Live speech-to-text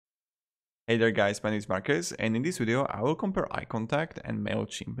Hey there guys, my name is Marcus, and in this video I will compare iContact and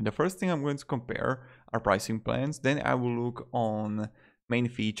Mailchimp. The first thing I'm going to compare are pricing plans, then I will look on main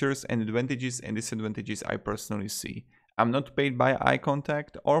features and advantages and disadvantages I personally see. I'm not paid by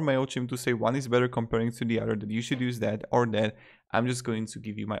iContact or Mailchimp to say one is better comparing to the other, that you should use that or that. I'm just going to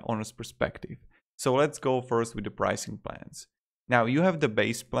give you my honest perspective. So let's go first with the pricing plans. Now you have the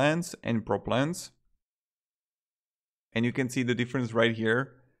base plans and pro plans, and you can see the difference right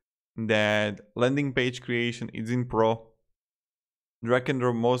here. That landing page creation is in pro, drag and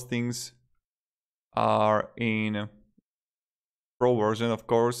drop, most things are in pro version, of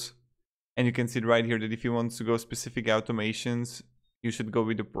course, and you can see right here that if you want to go specific automations, you should go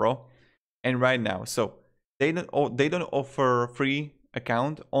with the pro. And right now, so they don't offer free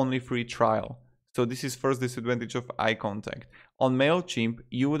account, only free trial. So this is first disadvantage of iContact. On Mailchimp,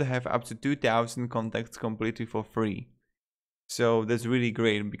 you would have up to 2,000 contacts completely for free. So that's really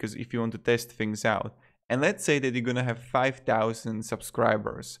great, because if you want to test things out, and let's say that you're gonna have 5,000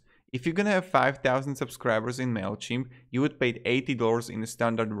 subscribers. If you're gonna have 5,000 subscribers in Mailchimp, you would pay $80 in the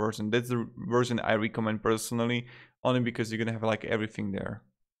standard version. That's the version I recommend personally, only because you're gonna have like everything there.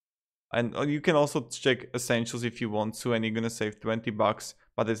 And you can also check essentials if you want to, and you're gonna save $20,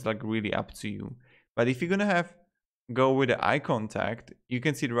 but it's like really up to you. But if you're gonna go with the iContact, you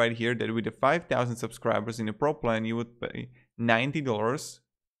can see right here that with the 5,000 subscribers in the pro plan, you would pay $90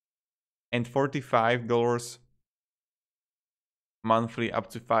 and $45 monthly, up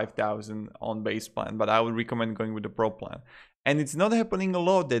to 5,000 on base plan. But I would recommend going with the pro plan. And it's not happening a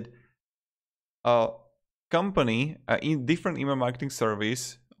lot that a company in different email marketing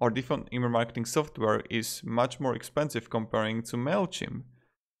service or different email marketing software is much more expensive comparing to Mailchimp.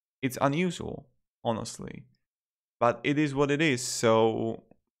 It's unusual, honestly, but it is what it is. So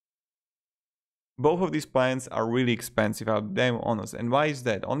both of these plans are really expensive, I'll be damn honest. And why is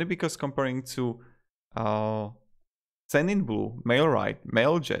that? Only because comparing to Sendinblue, Mailchimp,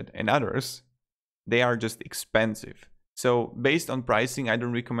 Mailjet, and others, they are just expensive. So based on pricing, I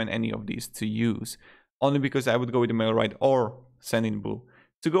don't recommend any of these to use. Only because I would go with the Mailchimp or Sendinblue.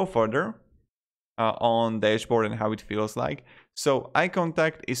 To go further on dashboard and how it feels like. So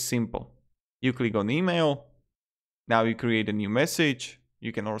iContact is simple. You click on email. Now you create a new message.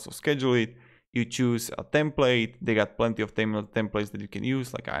 You can also schedule it. You choose a template. They got plenty of templates that you can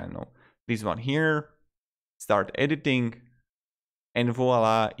use, like, I don't know, this one here. Start editing, and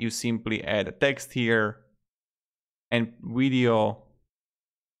voila, you simply add a text here and video,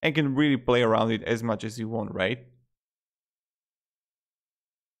 and can really play around it as much as you want, right?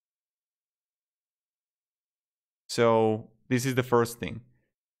 So this is the first thing.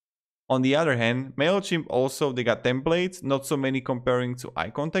 On the other hand, Mailchimp also, they got templates, not so many comparing to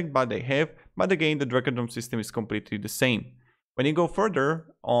iContact, but they have. But again, the drag and drop system is completely the same. When you go further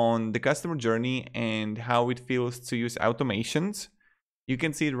on the customer journey and how it feels to use automations, you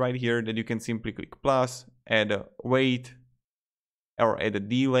can see it right here that you can simply click plus, add a wait, or add a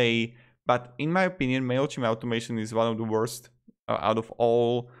delay. But in my opinion, Mailchimp automation is one of the worst out of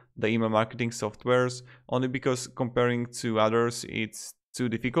all the email marketing softwares, only because comparing to others, it's too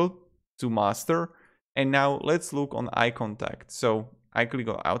difficult to master. And now let's look on iContact. So I click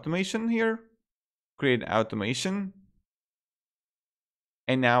on automation here, create automation.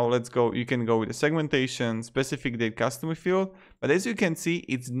 And now let's go, you can go with the segmentation, specific date, customer field. But as you can see,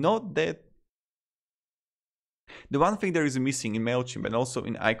 it's not that. The one thing that is missing in Mailchimp and also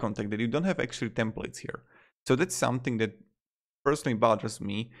in iContact, that you don't have actually templates here. So that's something that personally bothers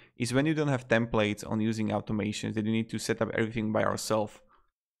me, is when you don't have templates on using automations, that you need to set up everything by yourself.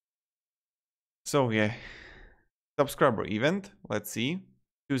 So yeah, subscriber event, let's see,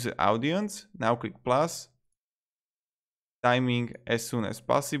 choose the audience, now click plus, timing as soon as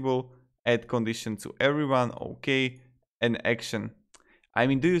possible, add condition to everyone, okay, and action. I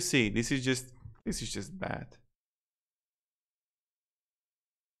mean, do you see, this is just bad.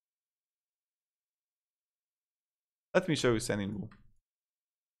 Let me show you Sendinblue.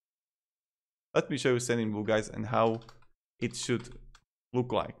 Let me show you Sendinblue, guys, and how it should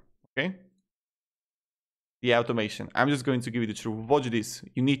look like, okay? The automation. I'm just going to give you the truth. Watch this.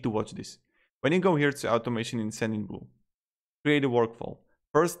 You need to watch this. When you go here to automation in Sendinblue, create a workflow.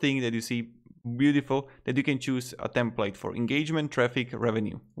 First thing that you see, beautiful, that you can choose a template for engagement, traffic,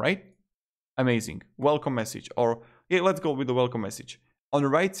 revenue, right? Amazing. Welcome message, or yeah, let's go with the welcome message. On the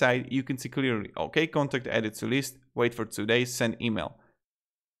right side, you can see clearly, okay, contact added to list, wait for 2 days, send email.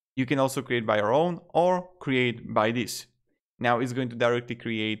 You can also create by your own or create by this. Now it's going to directly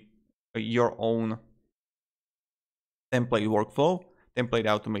create your own template workflow, template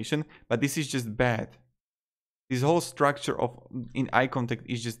automation, but this is just bad. This whole structure of in iContact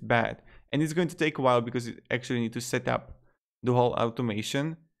is just bad. And it's going to take a while because you actually need to set up the whole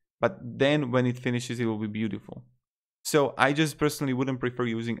automation. But then when it finishes, it will be beautiful. So I just personally wouldn't prefer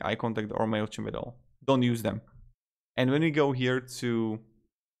using iContact or Mailchimp at all. Don't use them. And when we go here to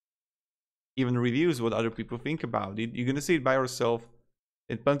even reviews, what other people think about it, you're going to see it by yourself.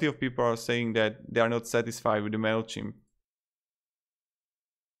 And plenty of people are saying that they are not satisfied with the Mailchimp.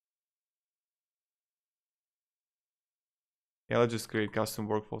 Yeah, let's just create custom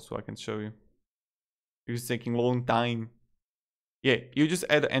workflow so I can show you. It's taking a long time. Yeah, you just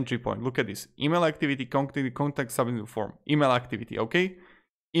add an entry point. Look at this. Email activity, contact submitted form. Email activity, okay?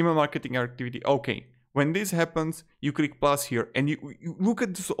 Email marketing activity, okay. When this happens, you click plus here and you look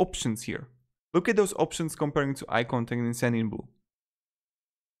at those options here. Look at those options comparing to iContact and Sendinblue.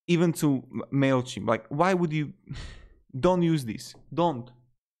 Even to Mailchimp. Like, why would you... Don't use this. Don't.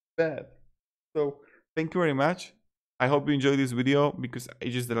 Bad. So, thank you very much. I hope you enjoyed this video because I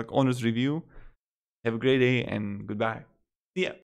just did like honest review. Have a great day and goodbye. See ya.